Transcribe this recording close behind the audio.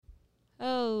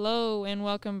Hello and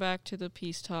welcome back to the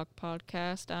Peace Talk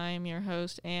podcast. I am your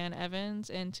host, Ann Evans,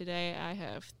 and today I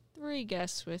have 3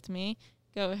 guests with me.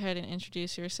 Go ahead and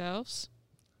introduce yourselves.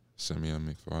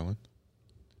 Simeon McFarland.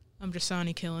 I'm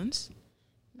Jasani Killens.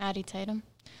 Maddie Tatum.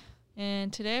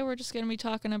 And today we're just going to be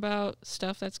talking about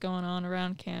stuff that's going on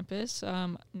around campus.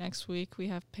 Next week we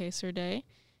have Pacer Day.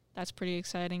 That's pretty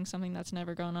exciting, something that's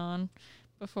never gone on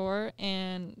before.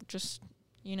 And just,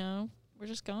 we're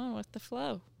just going with the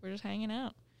flow. We're just hanging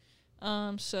out.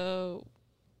 So,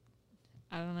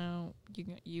 I don't know.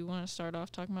 You want to start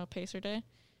off talking about Pacer Day?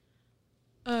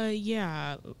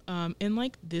 Yeah.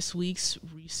 In this week's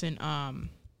recent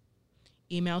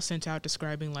email sent out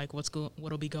describing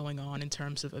what'll be going on in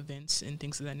terms of events and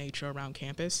things of that nature around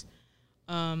campus.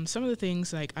 Some of the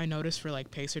things I noticed for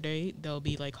Pacer Day, they'll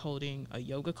be holding a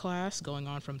yoga class going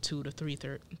on from 2 to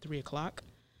 3 o'clock.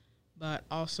 But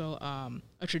also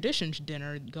a traditions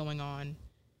dinner going on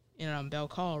in Bell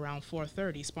Call around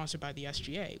 4:30, sponsored by the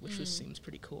SGA, which just seems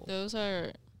pretty cool. Those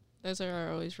are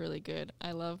always really good.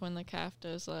 I love when the CAF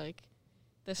does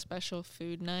the special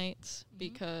food nights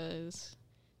because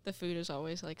the food is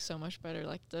always so much better.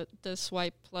 The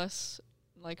swipe plus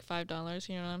 $5.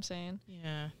 You know what I'm saying?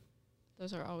 Yeah.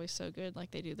 Those are always so good.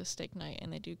 They do the steak night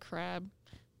and they do crab.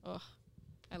 Oh,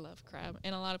 I love crab,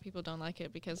 and a lot of people don't like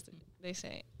it because they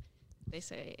say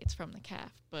it's from the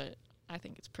CAF, but I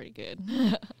think it's pretty good.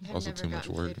 I've Also never too much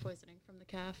gotten work. food poisoning from the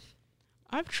CAF.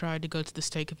 I've tried to go to the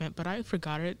steak event, but I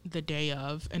forgot it the day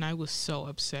of, and I was so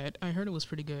upset. I heard it was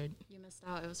pretty good. You missed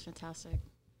out. It was fantastic.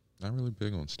 Not really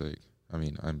big on steak. I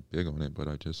mean, I'm big on it, but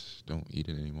I just don't eat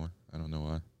it anymore. I don't know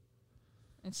why.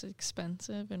 It's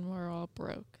expensive, and we're all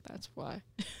broke. That's why.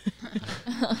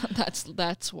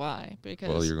 That's why. Because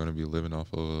Well, you're going to be living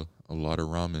off of a lot of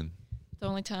ramen. the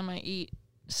only time I eat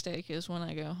steak is when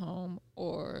I go home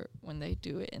or when they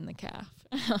do it in the CAF.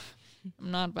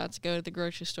 I'm not about to go to the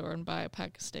grocery store and buy a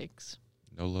pack of steaks.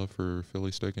 No love for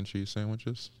Philly steak and cheese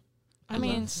sandwiches? I love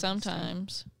mean, Philly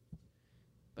sometimes,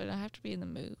 but I have to be in the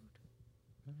mood.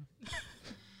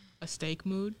 A steak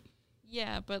mood?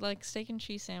 Yeah, but steak and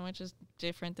cheese sandwich is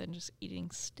different than just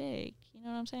eating steak. You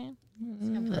know what I'm saying? It's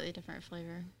a completely different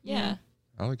flavor. Yeah.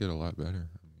 I like it a lot better.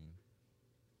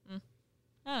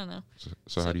 I don't know.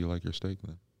 So how do you like your steak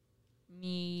then?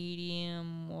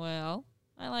 Medium well.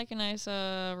 I like a nice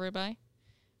ribeye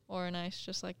or a nice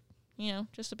just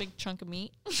a big chunk of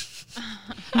meat.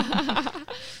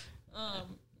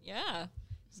 Yeah.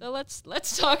 So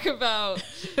let's talk about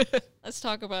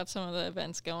some of the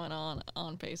events going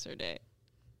on Pacer Day.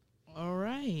 All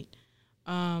right.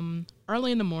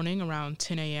 Early in the morning, around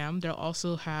 10 a.m., they'll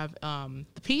also have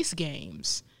the Peace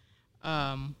Games,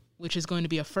 which is going to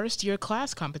be a first-year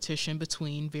class competition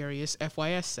between various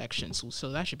FYS sections.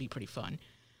 So that should be pretty fun.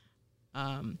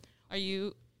 Are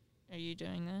you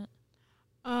doing that?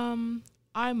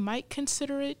 I might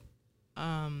consider it,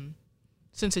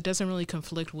 since it doesn't really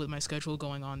conflict with my schedule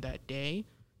going on that day.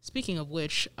 Speaking of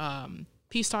which,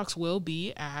 Peace Talks will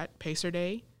be at Pacer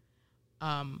Day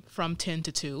from 10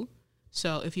 to 2.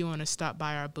 So if you want to stop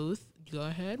by our booth, go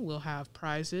ahead. We'll have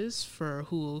prizes for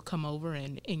who will come over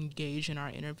and engage in our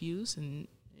interviews, and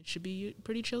it should be a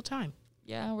pretty chill time.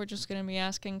 Yeah, we're just going to be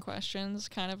asking questions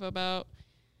kind of about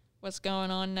what's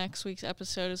going on. Next week's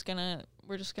episode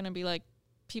we're just going to be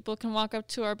people can walk up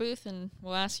to our booth and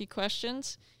we'll ask you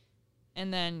questions,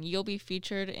 and then you'll be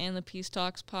featured in the Peace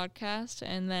Talks podcast,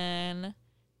 and then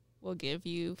we'll give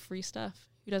you free stuff.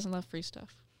 Who doesn't love free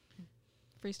stuff?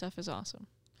 Free stuff is awesome.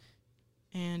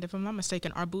 And if I'm not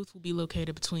mistaken, our booth will be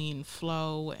located between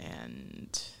Flow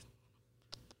and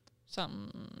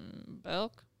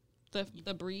Belk? The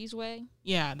Breezeway?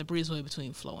 Yeah, the breezeway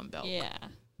between Flow and Belk. Yeah.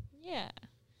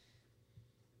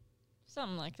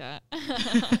 Something like that.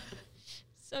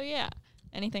 So, yeah.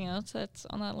 Anything else that's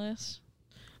on that list?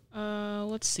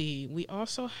 Let's see. We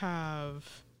also have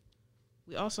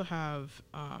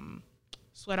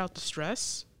Sweat Out the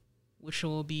Stress, which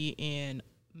will be in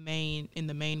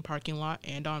the main parking lot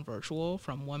and on virtual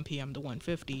from 1 p.m. to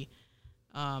 1:50.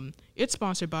 It's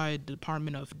sponsored by the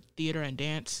Department of Theater and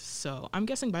Dance, so I'm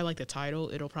guessing by the title,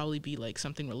 it'll probably be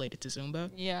something related to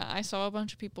Zumba. Yeah, I saw a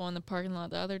bunch of people in the parking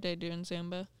lot the other day doing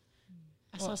Zumba.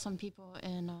 I saw some people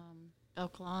in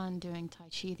Elk Lawn doing Tai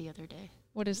Chi the other day.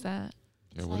 What is that?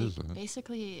 Yeah, what is that?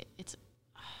 Basically, it's,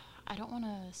 I don't want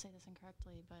to say this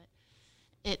incorrectly, but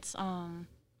it's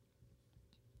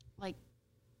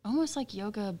almost like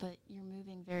yoga, but you're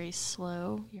moving very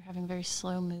slow. You're having very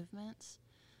slow movements.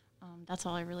 That's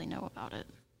all I really know about it.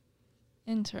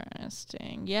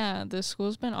 Interesting. Yeah, the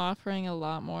school's been offering a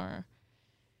lot more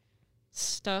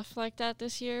stuff like that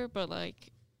this year, but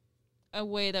a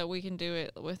way that we can do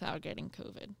it without getting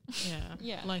COVID. Yeah.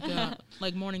 Yeah.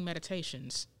 Like morning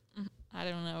meditations. I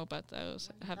don't know about those.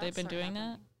 When did Have that they been start doing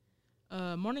that?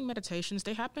 happening? Morning meditations,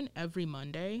 they happen every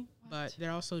Monday, but What?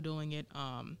 they're also doing it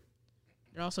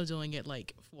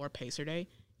like for Pacer Day,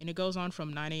 and it goes on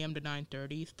from 9 a.m. to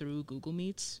 9:30 through Google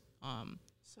Meets.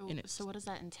 So, And it's- so what does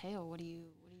that entail? What do you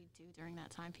do during that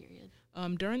time period?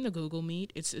 During the Google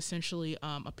Meet, it's essentially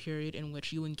a period in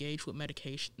which you engage with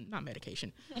meditation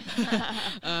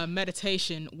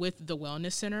with the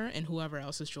Wellness Center and whoever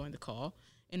else has joined the call.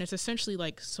 And it's essentially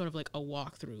like sort of like a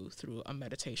walkthrough through a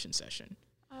meditation session.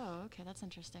 Oh, okay, that's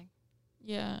interesting.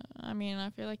 Yeah, I mean, I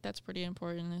feel like that's pretty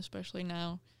important, especially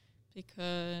now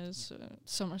because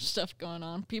so much stuff going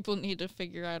on. People need to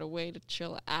figure out a way to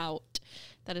chill out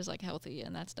that is like healthy,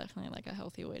 and that's definitely like a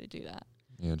healthy way to do that.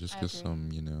 Yeah, just I get agree. some,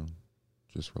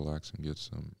 just relax and get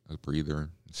a breather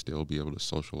and still be able to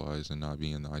socialize and not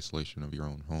be in the isolation of your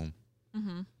own home.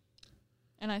 Mm-hmm.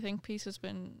 And I think Peace has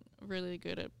been really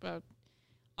good about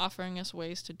offering us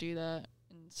ways to do that,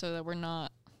 and so that we're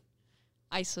not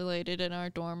isolated in our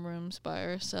dorm rooms by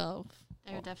ourselves.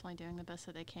 They're definitely doing the best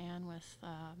that they can with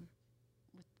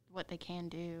what they can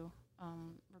do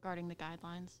regarding the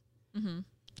guidelines. Mm-hmm.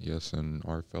 Yes, and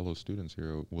our fellow students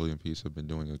here at William Peace have been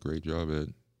doing a great job at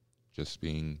just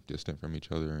being distant from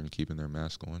each other and keeping their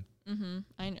mask on. Mm-hmm.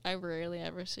 I rarely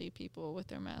ever see people with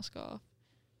their mask off.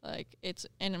 Like,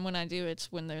 and when I do,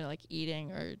 it's when they're like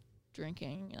eating or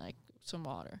drinking like some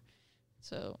water.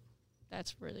 So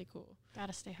that's really cool.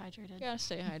 Gotta stay hydrated. You gotta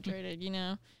stay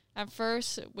hydrated, At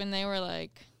first, when they were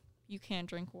like, you can't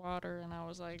drink water, and I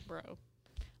was like, bro,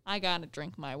 I gotta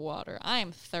drink my water. I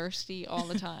am thirsty all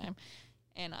the time,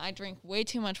 and I drink way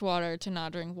too much water to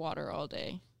not drink water all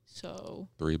day. So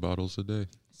 3 bottles a day.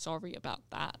 sorry about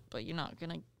that, but you're not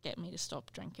gonna get me to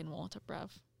stop drinking water, bruv.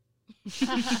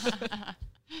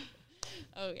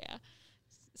 Oh, yeah.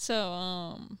 So,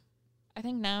 I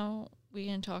think now we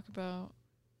can talk about,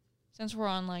 since we're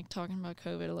on, like, talking about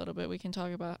COVID a little bit, we can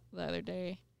talk about the other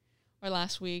day or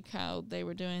last week how they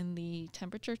were doing the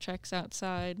temperature checks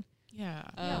outside. Yeah.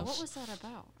 Yeah, of what was that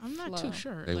about? I'm not flow. too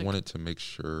sure. They Like, wanted to make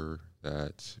sure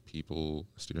that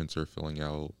students are filling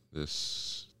out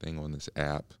this thing on this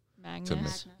app Magnus. to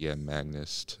Magnus.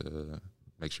 Magnus, to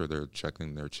make sure they're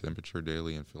checking their temperature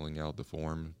daily and filling out the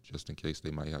form just in case they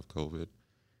might have COVID.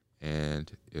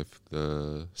 And if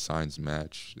the signs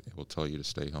match, it will tell you to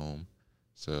stay home.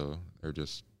 So they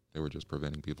were just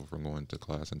preventing people from going to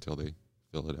class until they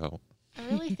fill it out. I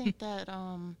really think that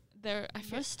I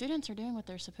feel most students are doing what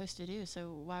they're supposed to do,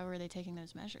 so why were they taking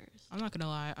those measures? I'm not gonna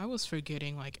lie, I was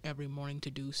forgetting like every morning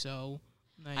to do so.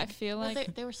 Like, I feel Well,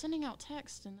 like they were sending out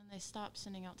texts, and then they stopped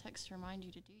sending out texts to remind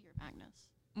you to do your Magnus.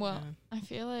 well, yeah. I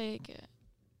feel like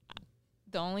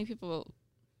the only people,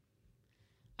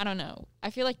 I don't know. I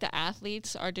feel like the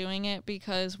athletes are doing it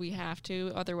because we have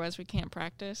to, otherwise we can't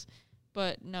practice.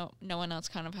 But no one else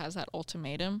kind of has that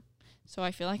ultimatum. So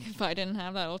I feel like if I didn't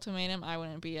have that ultimatum, I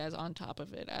wouldn't be as on top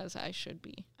of it as I should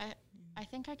be. I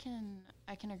think I can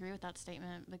agree with that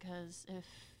statement, because if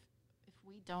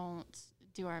we don't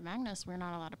do our Magnus, we're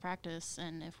not allowed to practice,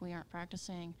 and if we aren't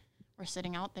practicing, we're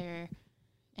sitting out there,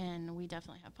 and we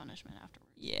definitely have punishment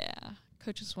afterwards. Yeah,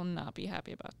 coaches will not be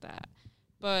happy about that.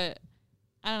 But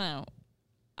I don't know.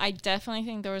 I definitely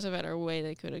think there was a better way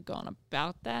they could have gone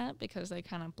about that, because they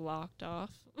kind of blocked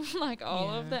off like all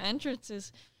of Yeah. the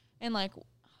entrances, and like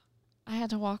I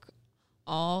had to walk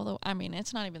I mean,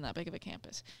 it's not even that big of a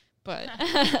campus, but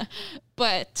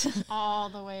but All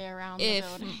the way around If- the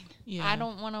building. Yeah. I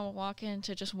don't want to walk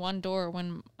into just one door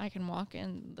when I can walk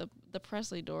in the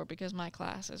Presley door because my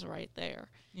class is right there.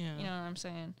 Yeah. You know what I'm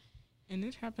saying? And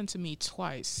it happened to me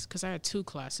twice because I had 2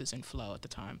 classes in flow at the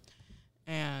time.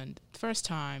 And the first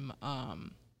time,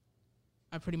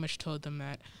 I pretty much told them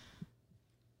that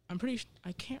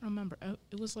I can't remember.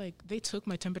 It was like they took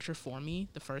my temperature for me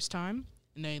the first time,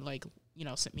 and they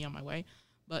sent me on my way.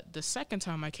 But the second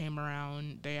time I came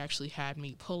around, they actually had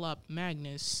me pull up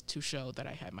Magnus to show that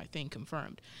I had my thing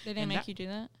confirmed. They didn't And make that- you do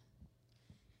that?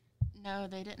 No,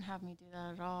 they didn't have me do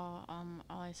that at all.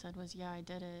 All I said was, yeah, I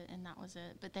did it, and that was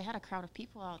it. But they had a crowd of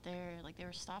people out there, like they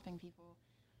were stopping people.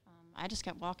 I just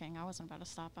kept walking. I wasn't about to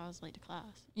stop. I was late to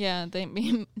class. Yeah,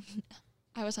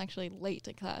 I was actually late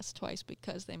to class twice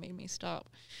because they made me stop.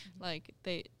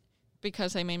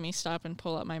 Because they made me stop and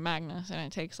pull up my Magnus, and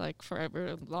it takes like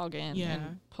forever to log in Yeah.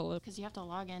 and pull up. Because you have to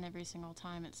log in every single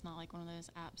time. It's not like one of those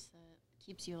apps that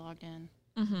keeps you logged in.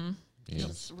 Mm-hmm. Yeah.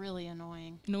 It's really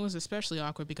annoying. And it was especially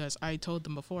awkward because I told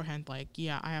them beforehand, like,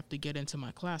 yeah, I have to get into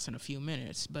my class in a few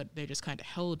minutes, but they just kind of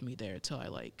held me there till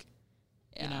I,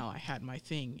 Yeah. I had my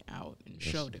thing out and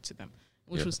Yes. showed it to them,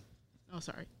 which Yeah. was Oh,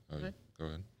 sorry. Oh, Okay. go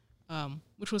ahead.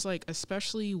 Which was like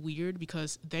especially weird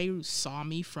because they saw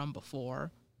me from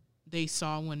before. They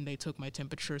saw when they took my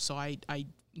temperature, so I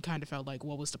kind of felt like,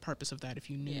 what was the purpose of that if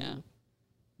you knew, Yeah.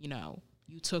 you know,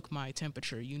 you took my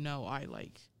temperature, you know, I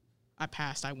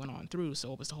passed, I went on through, so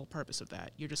what was the whole purpose of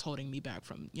that? You're just holding me back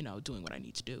from, you know, doing what I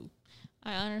need to do.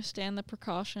 I understand the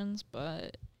precautions,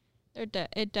 but it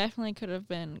definitely could have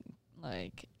been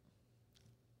like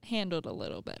handled a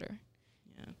little better.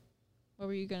 Yeah. What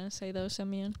were you gonna say though,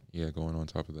 Simeon? Yeah, going on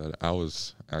top of that, I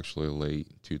was actually late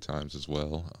 2 times as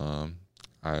well.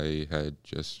 I had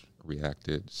just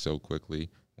reacted so quickly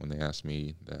when they asked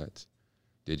me that,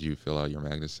 did you fill out your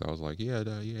Magnus? I was like, yeah,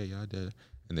 I did.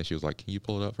 And then she was like, can you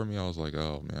pull it up for me? I was like,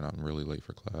 oh, man, I'm really late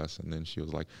for class. And then she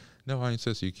was like, no, I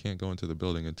insist you can't go into the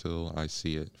building until I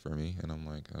see it for me. And I'm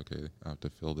like, okay, I have to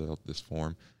fill out this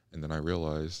form. And then I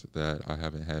realized that I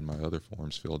haven't had my other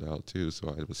forms filled out too.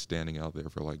 So I was standing out there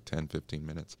for like 10, 15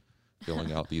 minutes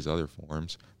filling out these other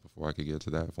forms before I could get to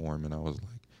that form. And I was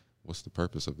like, what's the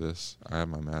purpose of this? I have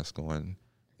my mask on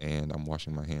and I'm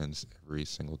washing my hands every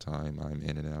single time I'm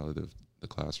in and out of the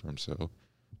classroom. So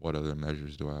what other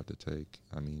measures do I have to take?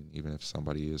 I mean, even if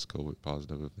somebody is COVID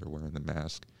positive, if they're wearing the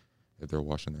mask, if they're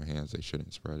washing their hands, they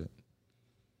shouldn't spread it.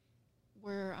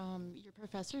 Were your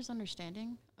professors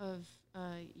understanding of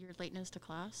your lateness to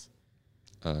class?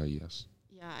 Yes.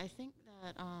 Yeah, I think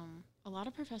that a lot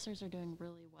of professors are doing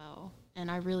really well, and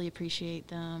I really appreciate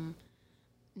them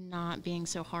not being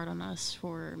so hard on us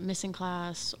for missing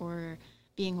class or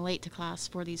being late to class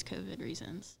for these COVID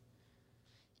reasons.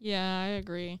 Yeah, I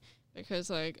agree. Because,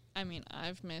 like, I mean,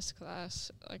 I've missed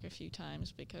class, like, a few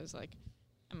times because, like,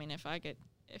 I mean, if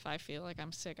I feel like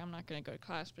I'm sick, I'm not going to go to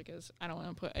class because I don't want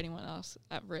to put anyone else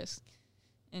at risk.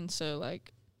 And so,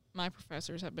 like, my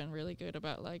professors have been really good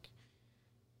about, like,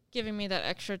 giving me that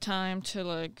extra time to,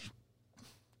 like,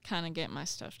 kind of get my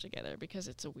stuff together because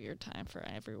it's a weird time for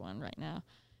everyone right now.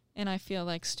 And I feel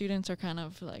like students are kind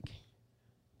of, like,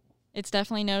 it's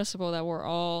definitely noticeable that we're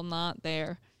all not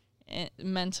there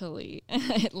mentally.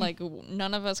 Like,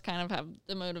 none of us kind of have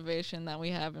the motivation that we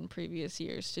have in previous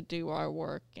years to do our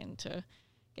work and to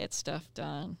get stuff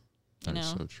done. You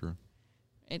That's know, so true.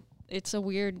 it's a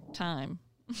weird time.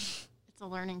 It's a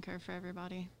learning curve for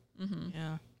everybody. Mm-hmm.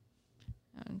 Yeah.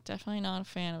 I'm definitely not a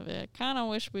fan of it. Kind of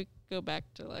wish we could go back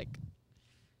to, like,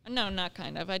 no, not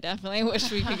kind of. I definitely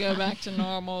wish we could go back to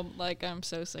normal. Like, I'm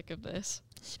so sick of this.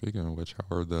 Speaking of which,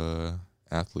 how are the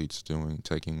athletes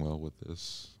taking well with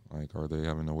this? Like, are they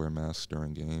having to wear masks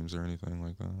during games or anything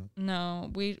like that?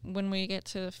 No, when we get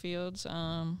to the fields,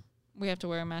 we have to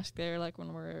wear a mask there. Like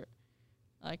when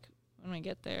we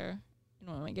get there,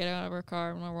 when we get out of our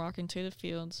car, when we're walking to the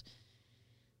fields,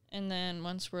 and then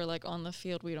once we're like on the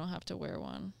field, we don't have to wear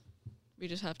one. We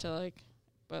just have to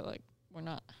we're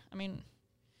not. I mean,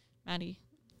 Maddie,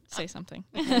 say something.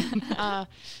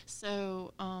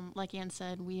 So, like Ann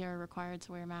said, we are required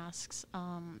to wear masks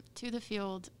to the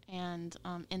field and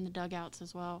in the dugouts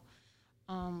as well.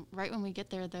 Right when we get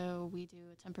there, though, we do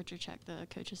a temperature check. The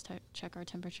coaches check our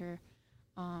temperature.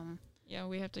 Yeah,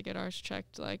 we have to get ours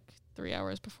checked like 3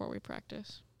 hours before we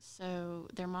practice. So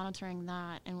they're monitoring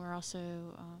that, and we're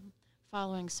also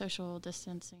following social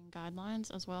distancing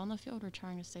guidelines as well in the field. We're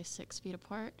trying to stay 6 feet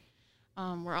apart.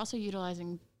 We're also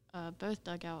utilizing both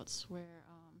dugouts where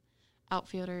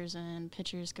outfielders and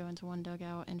pitchers go into one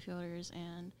dugout, infielders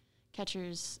and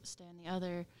catchers stay in the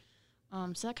other.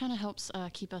 So that kind of helps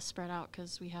keep us spread out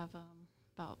because we have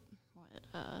about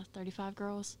 35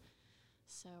 girls.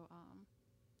 So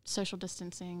social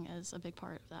distancing is a big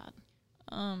part of that.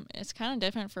 It's kind of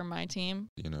different for my team.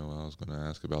 You know, I was going to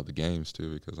ask about the games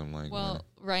too because I'm like, well,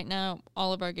 right now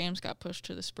all of our games got pushed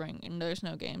to the spring, and there's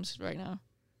no games right now.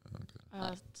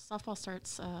 Okay. Softball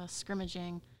starts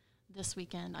scrimmaging this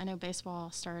weekend. I know baseball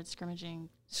started scrimmaging.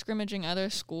 Scrimmaging other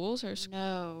schools or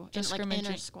No, just like scrimmaging?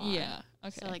 inner squad. Yeah.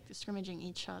 Okay. So like scrimmaging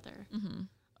each other.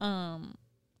 Mm-hmm.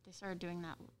 They started doing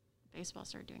that. Baseball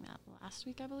started doing that last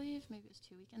week, I believe. Maybe it was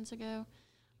 2 weekends ago.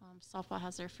 Softball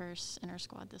has their first inter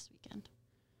squad this weekend.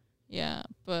 Yeah,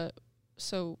 but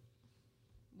so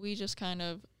we just kind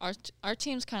of our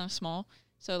team's kind of small.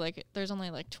 So like there's only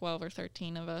like 12 or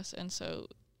 13 of us, and so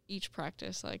each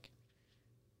practice like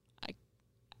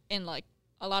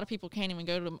a lot of people can't even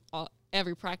go to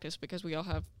every practice because we all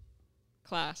have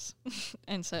class.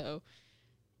 And so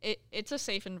it's a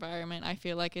safe environment. I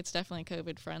feel like it's definitely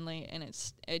COVID friendly, and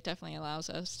it definitely allows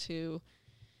us to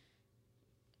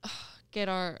get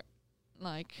our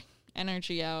like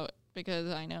energy out,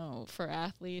 because I know for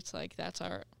athletes like that's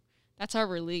our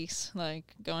release,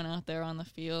 like going out there on the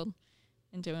field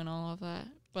and doing all of that.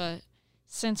 But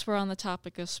Since we're on the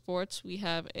topic of sports, we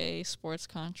have a sports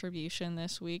contribution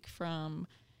this week from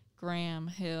Graham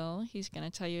Hill. He's going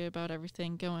to tell you about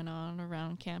everything going on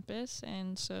around campus,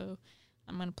 and so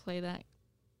I'm going to play that.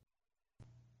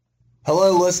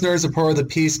 Hello, listeners, a part of the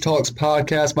Peace Talks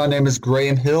podcast. My name is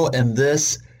Graham Hill, and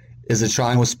this is the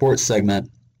Triangle Sports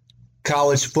segment.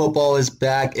 College football is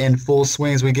back in full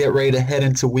swing as we get ready to head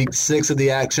into week 6 of the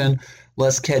action.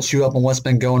 Let's catch you up on what's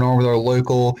been going on with our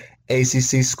local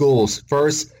ACC schools.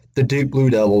 First, the Duke Blue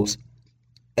Devils.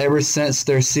 Ever since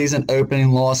their season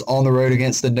opening loss on the road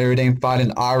against the Notre Dame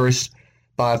Fighting Irish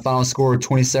by a final score of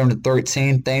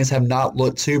 27-13, things have not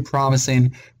looked too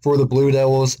promising for the Blue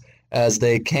Devils as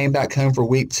they came back home for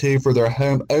week 2 for their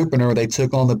home opener. They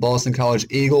took on the Boston College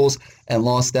Eagles and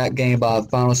lost that game by a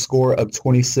final score of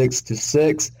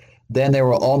 26-6. Then they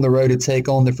were on the road to take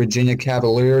on the Virginia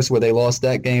Cavaliers, where they lost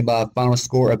that game by a final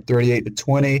score of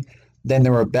 38-20. Then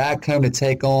they were back home to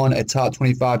take on a top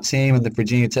 25 team in the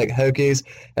Virginia Tech Hokies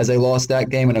as they lost that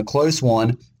game in a close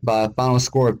one by a final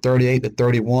score of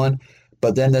 38-31.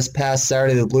 But then this past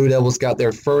Saturday, the Blue Devils got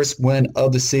their first win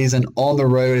of the season on the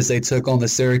road as they took on the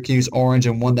Syracuse Orange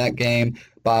and won that game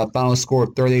by a final score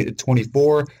of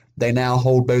 38-24. They now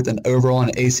hold both an overall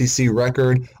and ACC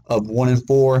record of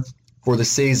 1-4 for the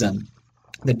season.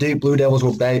 The Duke Blue Devils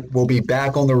will be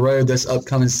back on the road this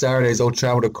upcoming Saturday as they'll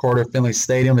travel to Carter Finley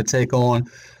Stadium to take on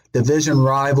division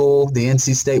rival, the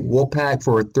NC State Wolfpack,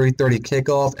 for a 3:30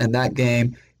 kickoff, and that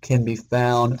game can be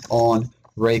found on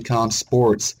Raycom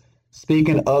Sports.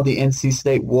 Speaking of the NC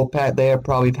State Wolfpack, they have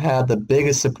probably had the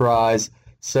biggest surprise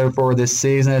so far this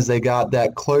season as they got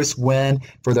that close win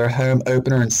for their home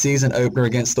opener and season opener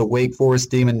against the Wake Forest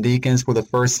Demon Deacons for the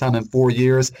first time in 4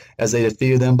 years as they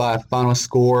defeated them by a final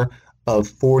score of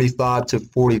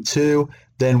 45-42.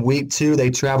 Then week 2, they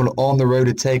traveled on the road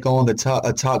to take on a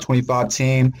top 25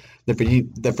 team,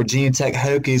 the Virginia Tech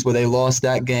Hokies, where they lost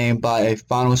that game by a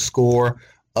final score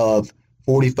of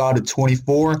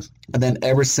 45-24. And then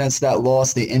ever since that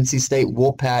loss, the NC State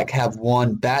Wolfpack have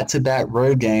won back-to-back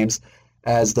road games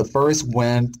as the first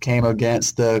win came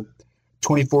against the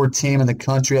 24th team in the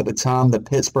country at the time, the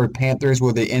Pittsburgh Panthers,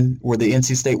 where the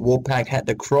NC State Wolfpack had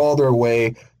to crawl their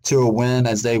way to a win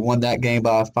as they won that game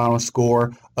by a final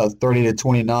score of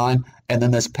 30-29. And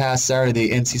then this past Saturday,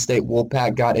 the NC State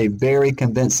Wolfpack got a very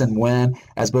convincing win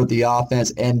as both the offense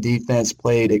and defense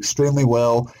played extremely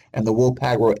well, and the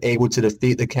Wolfpack were able to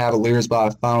defeat the Cavaliers by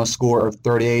a final score of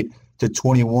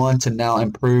 38-21 to now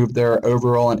improve their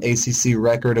overall and ACC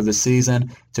record of the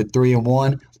season to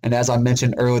 3-1. And as I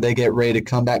mentioned earlier, they get ready to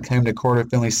come back home to Carter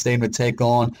Finley Stadium to take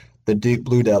on the Duke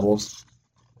Blue Devils.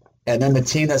 And then the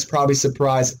team that's probably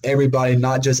surprised everybody,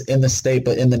 not just in the state,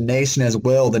 but in the nation as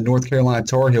well, the North Carolina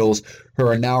Tar Heels, who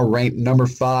are now ranked number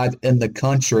 5 in the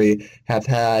country, have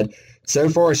had so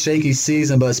far a shaky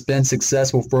season, but it's been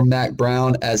successful for Mack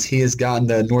Brown as he has gotten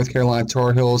the North Carolina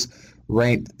Tar Heels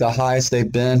ranked the highest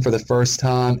they've been for the first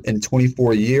time in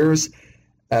 24 years,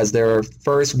 as their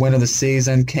first win of the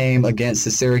season came against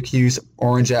the Syracuse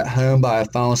Orange at home by a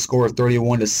final score of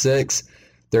 31-6.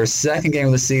 Their second game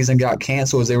of the season got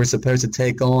canceled as they were supposed to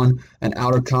take on an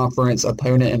out-of-conference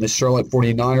opponent in the Charlotte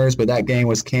 49ers, but that game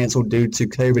was canceled due to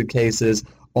COVID cases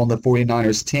on the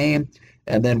 49ers team.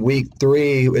 And then week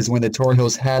 3 is when the Tar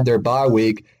Heels had their bye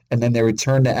week, and then they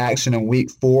returned to action in week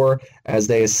 4 as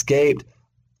they escaped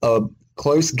a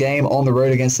close game on the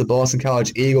road against the Boston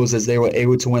College Eagles as they were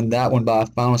able to win that one by a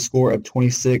final score of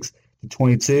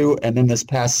 26-22. And then this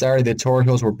past Saturday, the Tar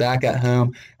Heels were back at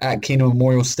home at Kingdom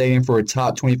Memorial Stadium for a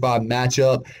top 25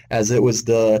 matchup as it was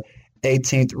the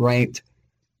 18th ranked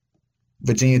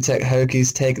Virginia Tech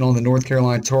Hokies taking on the North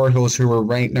Carolina Tar Heels, who were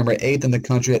ranked number 8th in the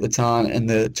country at the time, and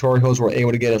the Tar Heels were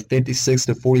able to get a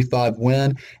 56-45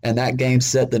 win, and that game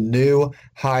set the new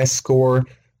high score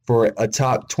for a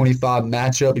top 25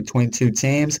 matchup between two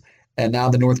teams. And now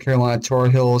the North Carolina Tar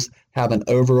Heels have an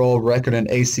overall record, an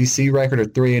ACC record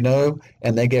of 3-0,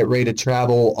 and they get ready to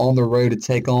travel on the road to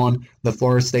take on the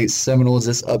Florida State Seminoles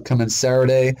this upcoming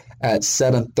Saturday at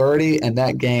 7:30, and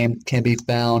that game can be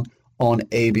found on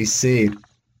ABC.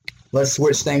 Let's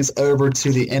switch things over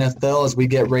to the NFL as we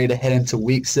get ready to head into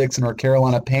Week 6, and our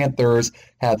Carolina Panthers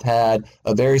have had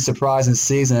a very surprising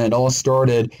season. It all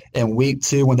started in Week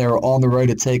 2 when they were on the road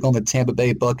to take on the Tampa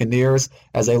Bay Buccaneers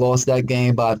as they lost that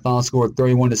game by a final score of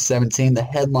 31-17. The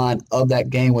headline of that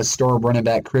game was star running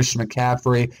back Christian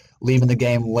McCaffrey leaving the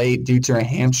game late due to a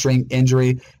hamstring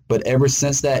injury. But ever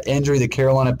since that injury, the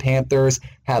Carolina Panthers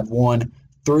have won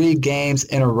 3 games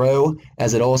in a row,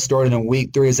 as it all started in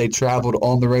Week 3 as they traveled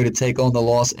on the road to take on the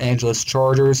Los Angeles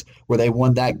Chargers, where they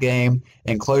won that game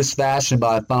in close fashion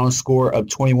by a final score of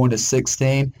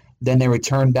 21-16. Then they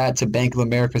returned back to Bank of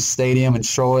America Stadium in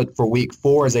Charlotte for Week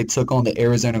 4 as they took on the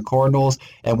Arizona Cardinals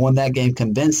and won that game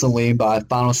convincingly by a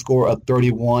final score of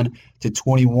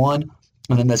 31-21.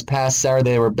 And then this past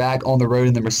Saturday, they were back on the road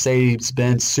in the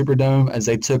Mercedes-Benz Superdome as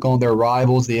they took on their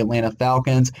rivals, the Atlanta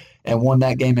Falcons, and won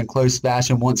that game in close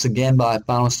fashion once again by a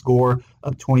final score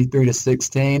of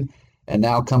 23-16. And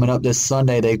now coming up this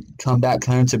Sunday, they come back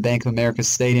home to Bank of America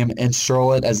Stadium in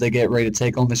Charlotte as they get ready to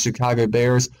take on the Chicago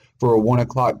Bears for a 1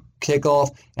 o'clock kickoff,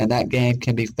 and that game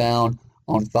can be found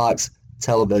on Fox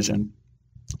Television.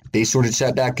 Be sure to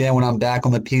check back in when I'm back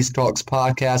on the Peace Talks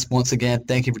podcast. Once again,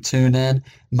 thank you for tuning in.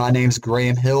 My name is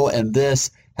Graham Hill, and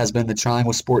this has been the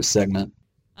Triangle Sports segment.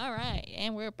 All right,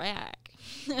 and we're back.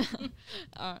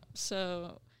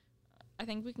 So I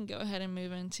think we can go ahead and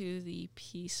move into the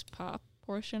Peace Pop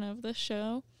portion of the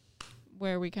show,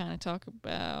 where we kind of talk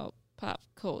about pop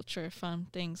culture, fun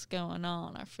things going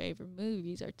on, our favorite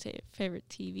movies, our favorite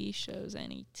TV shows,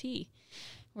 NET.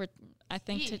 I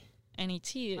think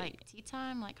NET, like tea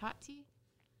time, like hot tea.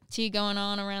 Tea going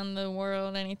on around the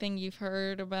world. Anything you've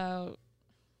heard about?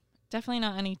 Definitely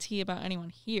not any tea about anyone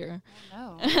here.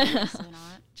 Oh, no, obviously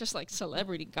not. Just like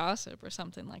celebrity gossip or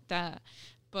something like that.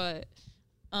 But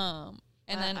and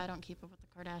then I don't keep up with the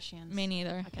Kardashians. Me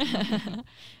neither. Okay.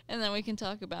 And then we can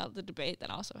talk about the debate that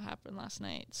also happened last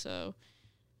night. So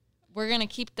we're going to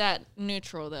keep that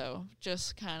neutral, though.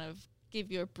 Just kind of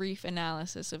give you a brief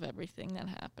analysis of everything that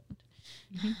happened.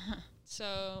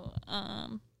 So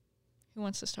who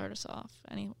wants to start us off?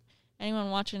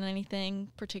 Anyone watching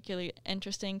anything particularly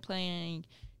interesting, playing any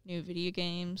new video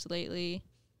games lately?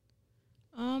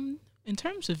 In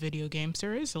terms of video games,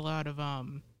 there is a lot of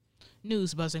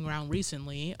news buzzing around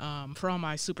recently. For all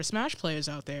my Super Smash players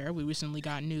out there, we recently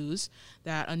got news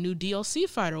that a new DLC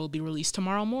fighter will be released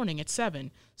tomorrow morning at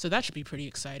 7. So that should be pretty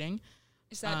exciting.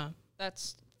 Is that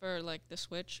that's for like the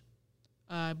Switch?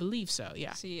 I believe so,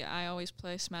 yeah. See, I always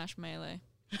play Smash Melee.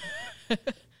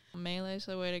 Melee's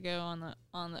the way to go on the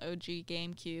OG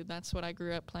GameCube. That's what I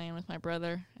grew up playing with my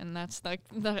brother, and that's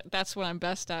that's what I'm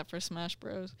best at for Smash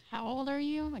Bros. How old are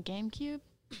you? A GameCube?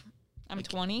 I'm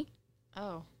 20.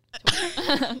 Oh.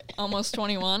 Almost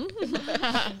 21.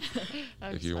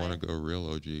 If you want to go real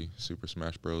OG, Super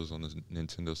Smash Bros. On the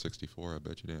Nintendo 64, I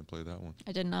bet you didn't play that one.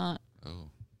 I did not. Oh.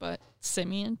 But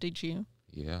Simeon, did you?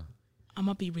 Yeah. I'm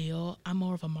going to be real. I'm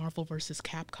more of a Marvel versus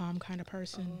Capcom kind of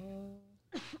person.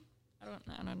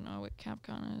 I don't know what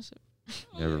Capcom is.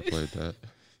 Never played that.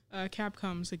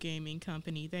 Capcom's a gaming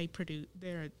company.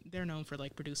 They're known for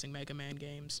like producing Mega Man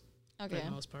games for the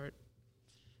most part.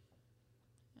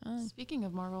 Speaking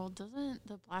of Marvel, doesn't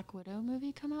the Black Widow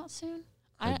movie come out soon?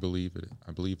 I believe it.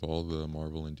 I believe all the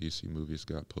Marvel and DC movies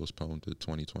got postponed to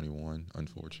 2021,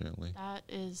 unfortunately. That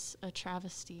is a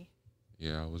travesty.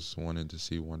 Yeah, I was wanting to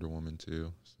see Wonder Woman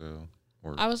too.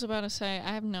 I was about to say,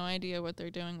 I have no idea what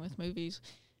they're doing with movies.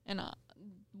 And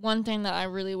one thing that I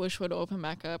really wish would open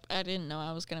back up, I didn't know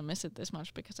I was going to miss it this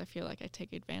much because I feel like I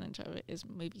take advantage of it, is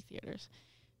movie theaters.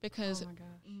 Because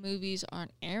movies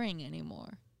aren't airing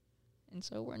anymore. And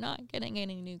so we're not getting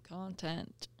any new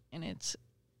content, and it's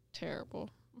terrible.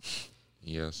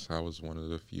 Yes, I was one of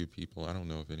the few people. I don't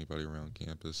know if anybody around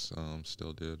campus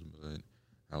still did, but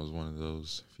I was one of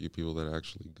those few people that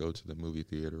actually go to the movie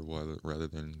theater rather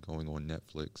than going on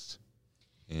Netflix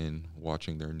and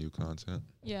watching their new content.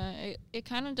 Yeah, it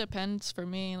kind of depends for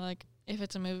me. Like, if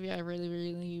it's a movie I really,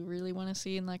 really, really want to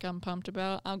see and, like, I'm pumped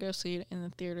about, I'll go see it in the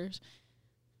theaters.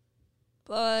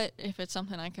 But if it's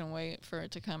something I can wait for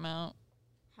it to come out.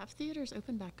 Have theaters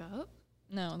open back up?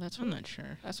 No, I'm not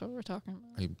sure. That's what we're talking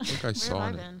about. I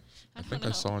think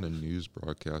I saw in a news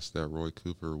broadcast that Roy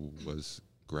Cooper was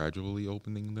gradually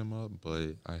opening them up,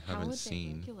 but I haven't seen.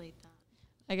 How would they regulate that?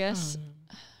 I guess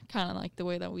kind of like the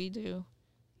way that we do,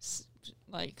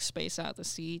 like space out the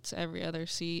seats, every other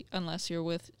seat, unless you're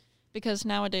with, because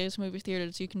nowadays movie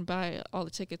theaters, you can buy all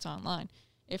the tickets online.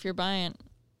 If you're buying,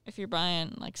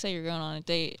 like, say you're going on a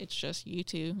date, it's just you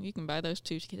two. You can buy those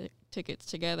two tickets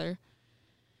together.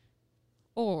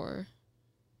 Or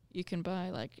you can buy,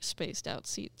 like, spaced out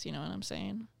seats, you know what I'm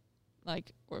saying?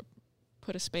 Like, or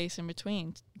put a space in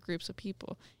between groups of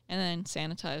people and then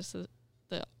sanitize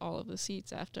all of the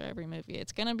seats after every movie.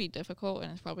 It's going to be difficult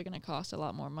and it's probably going to cost a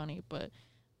lot more money, but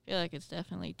I feel like it's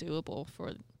definitely doable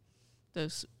for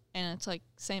those. And it's like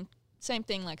same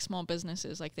thing like small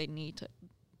businesses, like they need to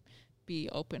be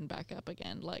open back up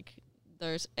again. Like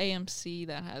there's AMC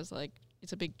that has like,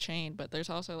 it's a big chain, but there's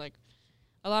also like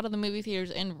a lot of the movie theaters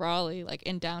in Raleigh, like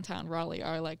in downtown Raleigh,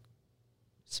 are like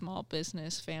small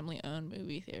business, family owned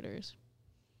movie theaters,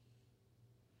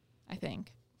 I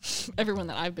think. everyone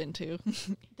that I've been to.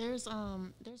 There's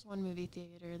one movie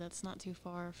theater that's not too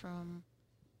far from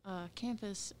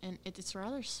campus, and it's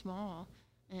rather small,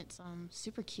 and it's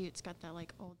super cute. It's got that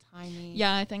like old timey.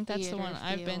 Yeah, I think that's the theater one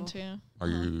I've been feel. to. Are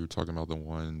you talking about the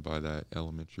one by that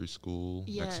elementary school?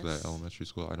 Next to that Yes. elementary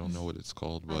school? I don't know what it's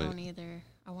called, I but don't either.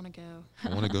 I want to go. I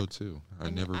want to go too. I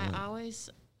And never went.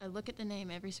 I look at the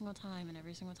name every single time, and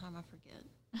every single time I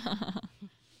forget.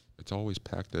 It's always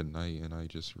packed at night, and I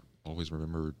just always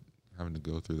remember having to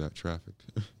go through that traffic.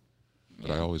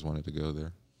 But I Yeah. always wanted to go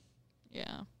there.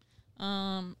 Yeah.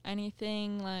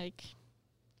 Anything like,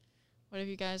 what have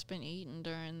you guys been eating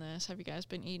during this? Have you guys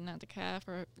been eating at the caf,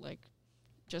 or like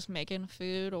just making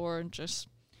food, or just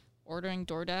ordering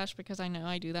DoorDash? Because I know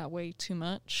I do that way too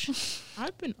much.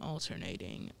 I've been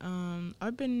alternating.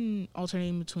 I've been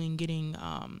alternating between getting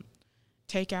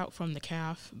takeout from the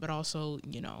caf, but also,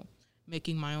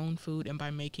 making my own food. And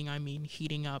by making, I mean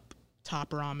heating up top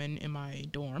ramen in my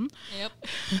dorm.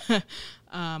 Yep.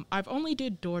 I've only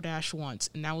did DoorDash once,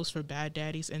 and that was for Bad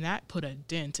Daddies, and that put a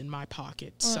dent in my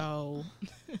pocket. Well- So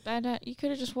You could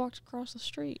have just walked across the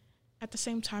street. at the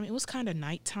same time, it was kind of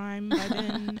nighttime by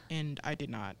then, and I did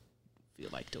not feel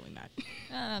like doing that.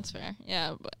 That's fair.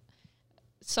 Yeah, but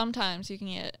sometimes you can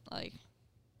get like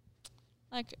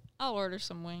I'll order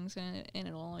some wings and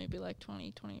it'll only be like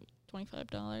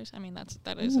 $25. I mean,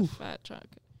 that is a fat chunk.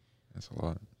 That's a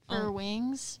lot. For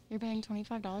wings, you're paying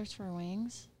 $25 for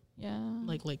wings. Yeah.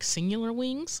 Like singular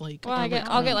wings, like Well, or like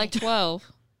I'll get like 12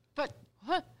 But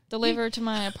what? delivered to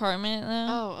my apartment though.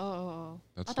 Oh.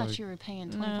 I That's thought like- you were paying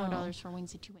No. $25 for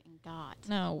wings that you went and got.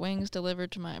 No, wings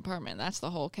delivered to my apartment. That's the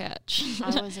whole catch.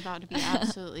 I was about to be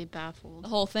absolutely The baffled.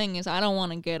 whole thing is I don't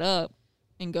want to get up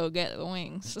and go get the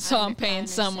wings, so I'm I paying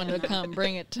someone to understand that. come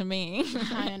bring it to me.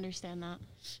 I understand that.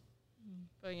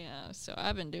 But yeah, so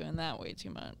I've been doing that way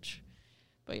too much.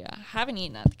 But yeah, I haven't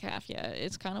eaten at the caf yet.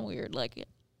 It's kind of weird. Like,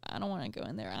 I don't want to go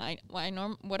in there.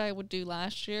 What I would do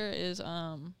last year is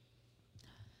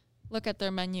look at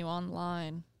their menu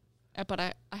online, but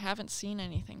I haven't seen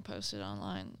anything posted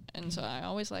online, and so I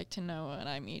always like to know what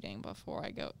I'm eating before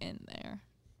I go in there.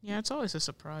 Yeah, it's always a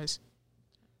surprise.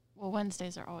 Well,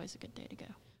 Wednesdays are always a good day to go.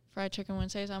 Fried chicken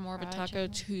Wednesdays, I'm more of a Fried Taco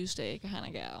chicken. Tuesday kind of I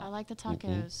gal. like the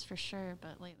tacos for sure,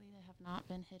 but lately they have not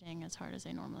been hitting as hard as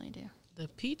they normally do. The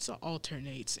pizza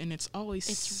alternates, and it's always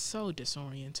It's- so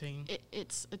disorienting.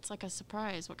 It's like a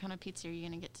surprise. What kind of pizza are you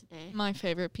gonna get today? My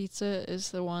favorite pizza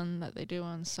is the one that they do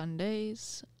on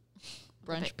Sundays,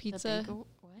 brunch The pizza. bagel-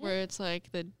 what? Where it's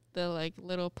like the like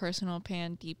little personal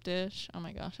pan deep dish. Oh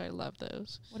my gosh, I love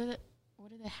those. What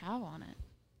do they have on it?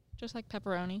 Just like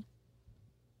pepperoni.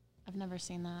 I've never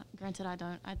seen that. Granted, I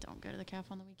don't go to the cafe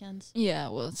on the weekends. Yeah,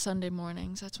 well, it's Sunday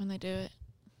mornings. That's when they do it.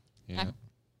 Yeah.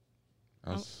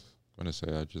 I was going to say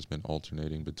I've just been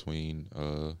alternating between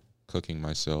cooking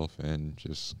myself and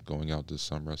just going out to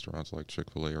some restaurants like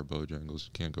Chick-fil-A or Bojangles.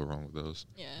 You can't go wrong with those.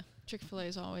 Yeah, Chick-fil-A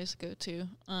is always a go-to.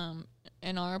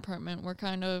 In our apartment,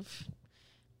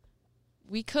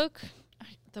 we cook.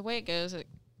 The way it goes,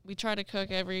 we try to cook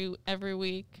every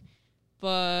week,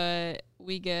 but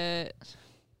we get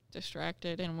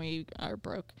distracted and we are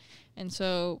broke, and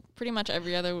so pretty much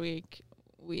every other week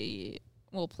we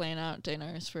will plan out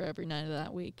dinners for every night of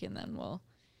that week, and then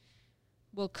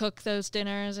we'll cook those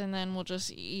dinners, and then we'll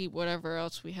just eat whatever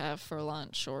else we have for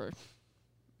lunch, or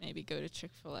maybe go to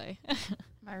Chick-fil-A.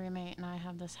 My roommate and I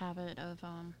have this habit of,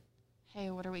 hey,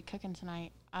 what are we cooking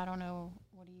tonight? I don't know.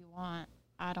 What do you want?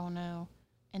 I don't know.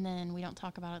 And then we don't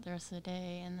talk about it the rest of the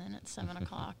day, and then it's 7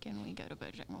 o'clock, and we go to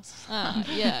Bojangles.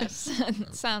 Yes,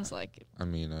 sounds like it. I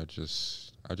mean, I've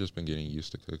just been getting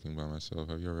used to cooking by myself.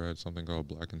 Have you ever had something called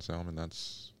blackened salmon?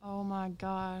 That's Oh my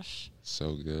gosh.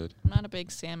 so good. I'm not a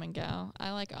big salmon gal.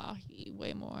 I like ahi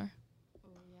way more.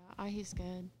 Oh yeah, ahi's good.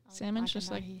 I like Salmon's blackened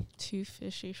just like ahi. too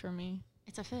fishy for me.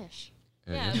 It's a fish.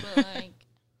 Yeah, but like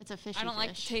It's a fishy I don't like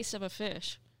the fish. taste of a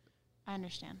fish. I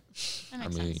understand. That I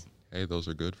makes mean, sense. hey, those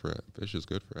are good for fish is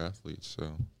good for athletes.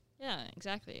 So Yeah,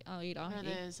 exactly. I'll eat What are ahi.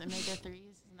 those omega-3s?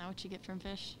 Isn't that what you get from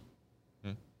fish?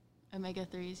 Hmm?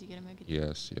 Omega-3s, you get omega-3.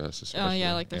 yes. Oh Especially,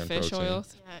 yeah, like the and fish protein. oil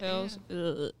Yeah, pills.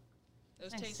 Ugh.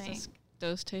 Those I taste think.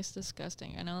 those taste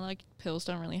disgusting. I know like pills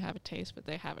don't really have a taste, but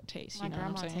they have a taste. My You know what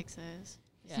I'm grandma saying? takes those.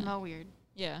 They Yeah. smell weird.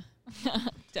 Yeah,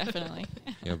 definitely.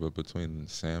 Yeah, but between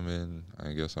salmon,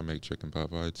 I guess I make chicken pot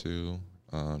pie too.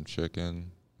 Chicken.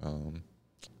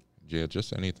 Yeah,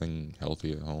 just anything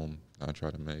healthy at home I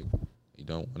try to make. You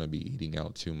don't want to be eating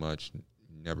out too much,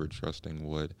 never trusting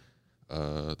what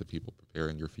the people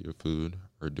preparing your food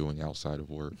are doing outside of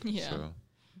work. Yeah. So,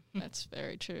 That's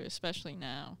very true, especially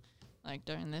now, like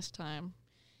during this time.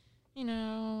 You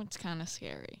know, it's kind of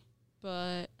scary,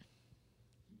 but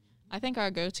I think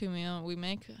our go-to meal, we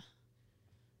make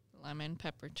lemon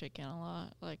pepper chicken a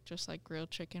lot, like just like grilled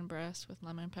chicken breast with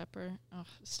lemon pepper. Oh,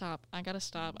 stop. I gotta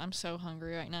stop. I'm so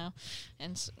hungry right now.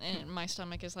 And my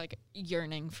stomach is like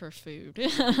yearning for food.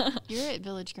 You're at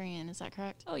Village Green, is that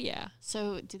correct? Oh, yeah.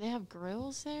 So do they have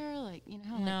grills there? Like, you know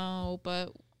how No,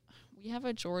 but we have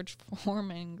a George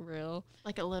Foreman grill.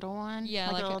 like a little one? Yeah,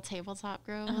 like like a a- little tabletop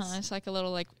grill? It's like a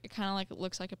little, like, it kind of like it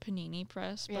looks like a panini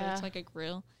press, but Yeah. it's like a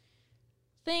grill.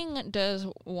 Thing does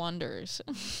wonders.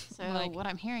 So like- what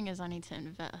I'm hearing is I need to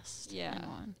invest Yeah. in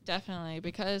one. Definitely,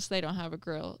 because they don't have a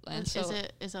grill. And Is, so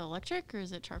is it electric or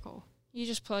is it charcoal? you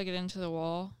just plug it into the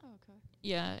wall. Oh, okay.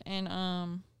 Yeah,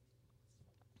 and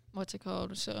what's it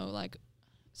called? So like,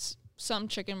 some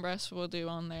chicken breasts we'll do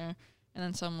on there, and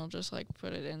then some will just like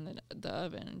put it in the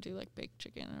oven and do like baked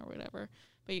chicken or whatever.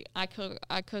 But I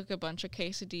cook a bunch of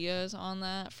quesadillas on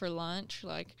that for lunch.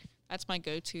 Like that's my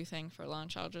go-to thing for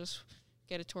lunch. I'll just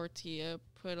get a tortilla,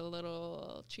 put a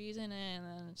little cheese in it, and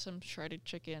then some shredded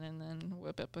chicken, and then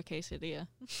whip up a quesadilla.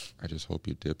 I just hope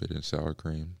you dip it in sour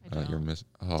cream. I You're don't. missing.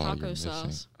 Taco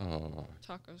sauce. Oh,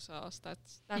 Taco sauce.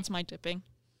 That's my dipping.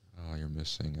 you're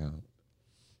missing out.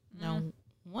 Now,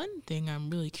 one thing I'm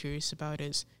really curious about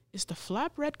is the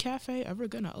Flatbread Cafe ever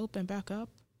going to open back up?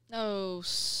 Oh,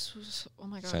 oh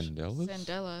my gosh. Sandella's?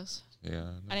 Sandella's.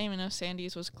 Yeah. I didn't even know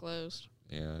Sandy's was closed.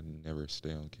 Yeah, I never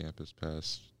stay on campus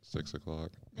past 6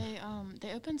 o'clock.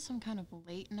 They opened some kind of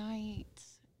late night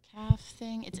caf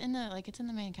thing. It's in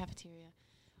the main cafeteria.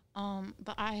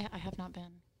 But I have not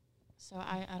been. So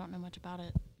I don't know much about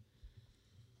it.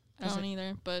 I don't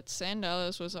either. But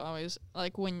Sandella's was always,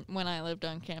 like, when I lived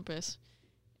on campus,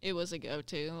 it was a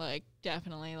go-to. Like,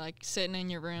 definitely, like, sitting in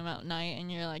your room at night and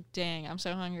you're like, dang, I'm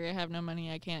so hungry, I have no money,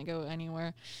 I can't go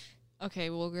anywhere. Okay,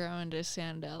 we'll go into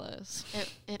Sandella's.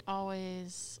 It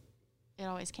always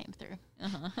came through.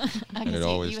 Uh-huh. I And can it see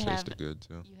always you tasted good,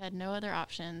 too. You had no other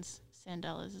options.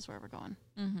 Sandella's is where we're going.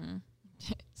 Mm-hmm.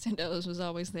 Sandella's was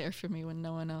always there for me when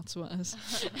no one else was.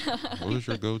 What was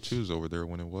your go-tos over there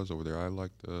when it was over there? I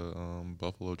liked the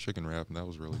buffalo chicken wrap, and that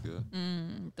was really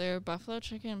good. Their buffalo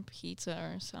chicken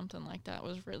pizza or something like that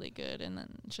was really good. And then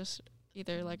just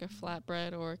either like a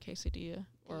flatbread or a quesadilla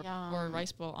or a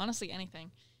rice bowl. Honestly, anything.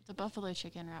 The buffalo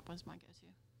chicken wrap was my go-to,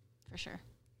 for sure.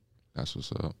 That's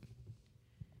what's up.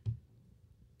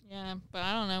 Yeah, but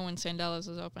I don't know when Sandella's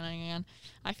is opening again.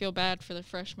 I feel bad for the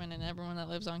freshmen and everyone that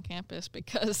lives on campus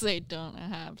because they don't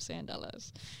have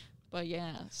Sandella's. But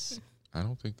yes. I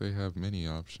don't think they have many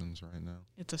options right now.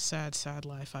 It's a sad, sad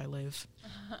life I live.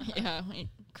 Yeah.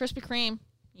 Krispy Kreme.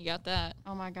 You got that.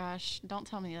 Oh my gosh, don't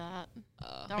tell me that.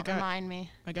 Uh, Don't got- remind me.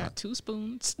 I got 2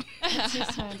 spoons.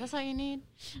 That's all you need?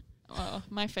 one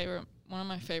of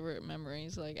my favorite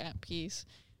memories, like at Peace,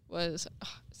 was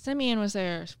Simeon was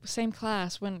there, same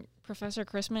class, when Professor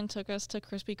Chrisman took us to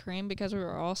Krispy Kreme because we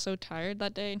were all so tired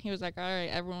that day, and he was like, all right,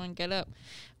 everyone get up.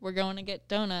 We're going to get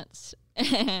donuts.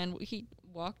 And he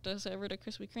walked us over to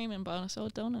Krispy Kreme and bought us all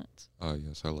donuts. Oh,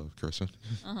 yes, I love Kristen.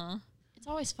 Uh-huh. It's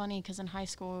always funny because in high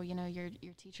school, you know, your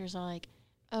teachers are like,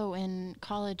 oh, in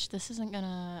college, this isn't going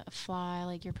to fly.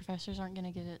 Like, your professors aren't going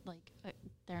to give it, like,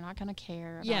 they're not going to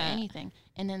care about Yeah. anything.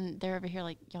 And then they're over here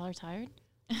like, y'all are tired?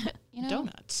 You know?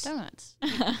 Donuts. Donuts.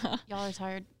 Y'all are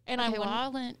tired. And Okay, I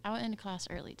well, wonder, I went into class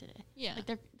early today. yeah,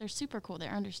 Like, they're super cool.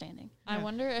 They're understanding. I Yeah.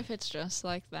 wonder if it's just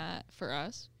like that for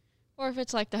us, or if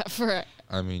it's like that for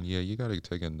I mean, yeah, you got to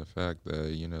take in the fact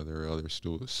that, you know, there are other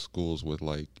schools with,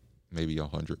 like, maybe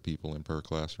 100 people in per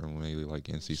classroom, maybe like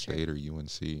NC Sure. State or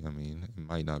UNC. I mean, it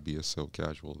might not be as so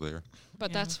casual there.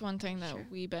 But Yeah. that's one thing that Sure.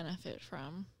 we benefit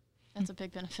from. That's a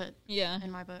big benefit Yeah.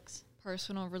 in my books.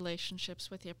 Personal relationships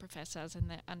with your professors and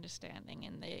their understanding,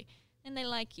 and they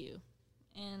like you,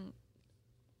 and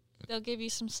they'll give you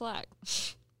some slack.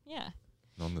 Yeah.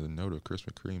 On the note of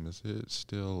Krispy Kreme, is it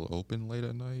still open late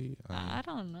at night? I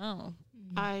don't know.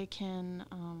 I can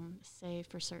say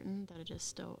for certain that it is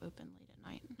still open late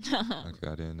at night. Okay,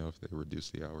 I didn't know if they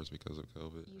reduced the hours because of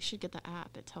COVID. You should get the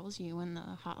app. It tells you when the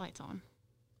hot light's on.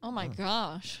 Oh my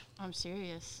gosh. I'm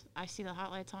serious. I see the hot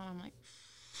lights on. I'm like,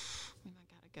 we might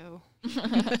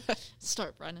gotta go.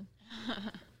 Start running.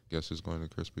 Guess who's going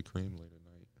to Krispy Kreme late at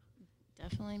night?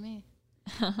 Definitely me.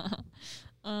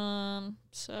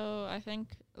 So I think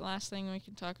the last thing we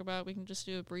can talk about, we can just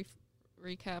do a brief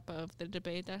recap of the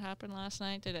debate that happened last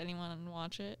night. Did anyone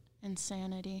watch it?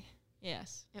 Insanity.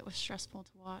 Yes. It was stressful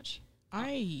to watch.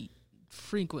 I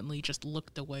frequently just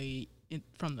looked away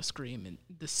from the screen and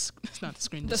it's not the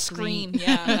screen. The screen.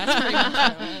 Yeah, that's pretty much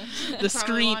what it was. The Probably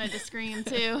screen. wanted to scream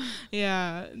too.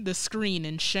 Yeah, the screen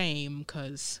in shame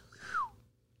because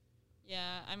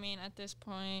Yeah, I mean, at this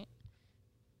point,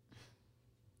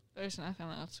 There's nothing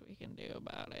else we can do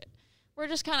about it. We're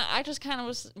just kind of, I just kind of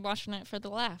was watching it for the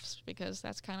laughs because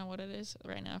that's kind of what it is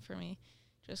right now for me.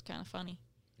 Just kind of funny.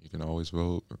 You can always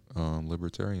vote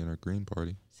Libertarian or Green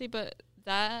Party. See, but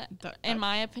that, in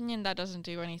my opinion, that doesn't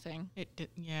do anything.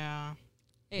 Yeah.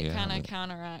 It Yeah, kind of but-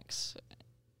 counteracts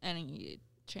any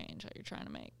change that you're trying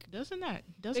to make. Doesn't that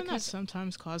Because-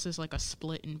 sometimes causes like a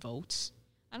split in votes?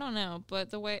 I don't know,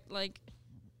 but the way, like,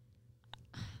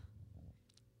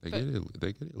 They But-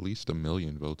 get at least 1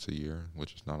 million votes a year,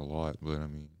 which is not a lot, but I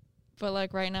mean, but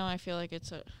like right now, I feel like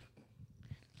it's a,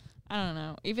 I don't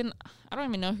know. Even I don't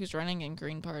even know who's running in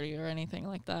Green Party or anything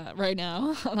like that right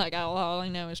now. Like all I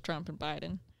know is Trump and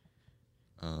Biden.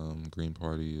 Green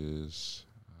Party is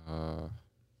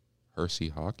Hersey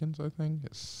Hawkins, I think.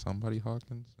 It's somebody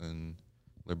Hawkins, and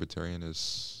Libertarian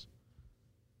is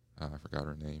I forgot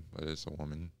her name, but it's a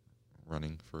woman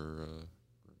running for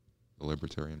the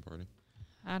Libertarian Party.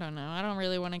 I don't know. I don't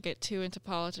really want to get too into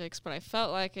politics, but I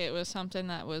felt like it was something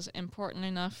that was important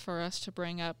enough for us to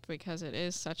bring up because it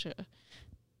is such a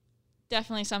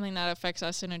definitely something that affects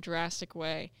us in a drastic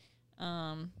way.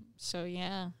 So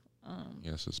yeah.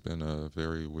 Yes, it's been a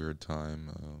very weird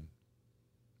time.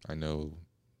 I know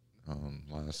a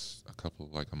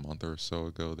month or so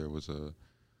ago, there was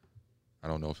I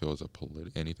don't know if it was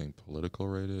anything political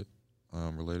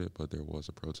related, but there was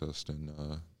a protest in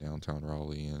downtown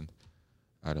Raleigh, and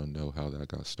I don't know how that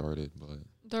got started, but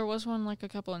There was one like a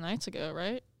couple of nights ago,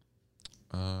 right?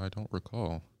 I don't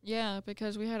recall. Yeah,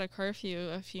 because we had a curfew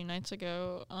a few nights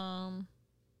ago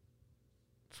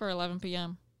for 11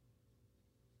 p.m.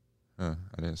 I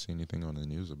didn't see anything on the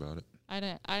news about it. I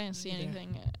didn't see Neither.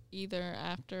 anything either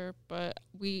after, but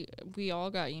we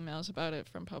all got emails about it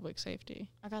from public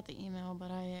safety. I got the email, but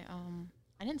I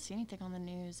didn't see anything on the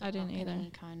news. I didn't about either.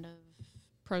 Any kind of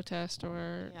Protest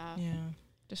or yeah.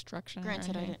 destruction.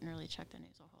 Granted, or I anything. didn't really check the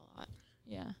news a whole lot.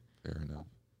 Yeah. Fair enough.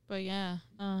 But yeah,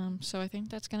 so I think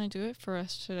that's going to do it for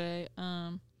us today.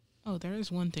 Oh, there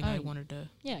is one thing I wanted to.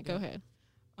 Yeah, go ahead.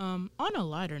 On a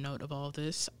lighter note of all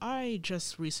this, I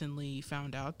just recently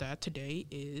found out that today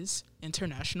is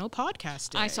International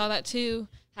Podcast Day. I saw that too.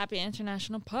 Happy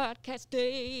International Podcast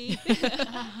Day.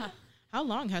 How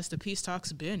long has the Peace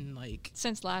Talks been? Like,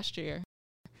 Since last year.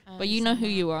 But you know who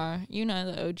you are. You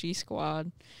know the OG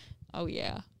squad. Oh,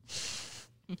 yeah.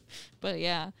 But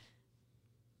yeah,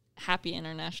 happy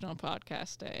International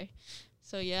Podcast Day.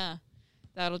 So yeah,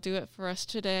 that'll do it for us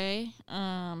today.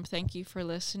 Thank you for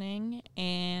listening,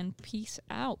 and peace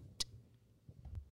out.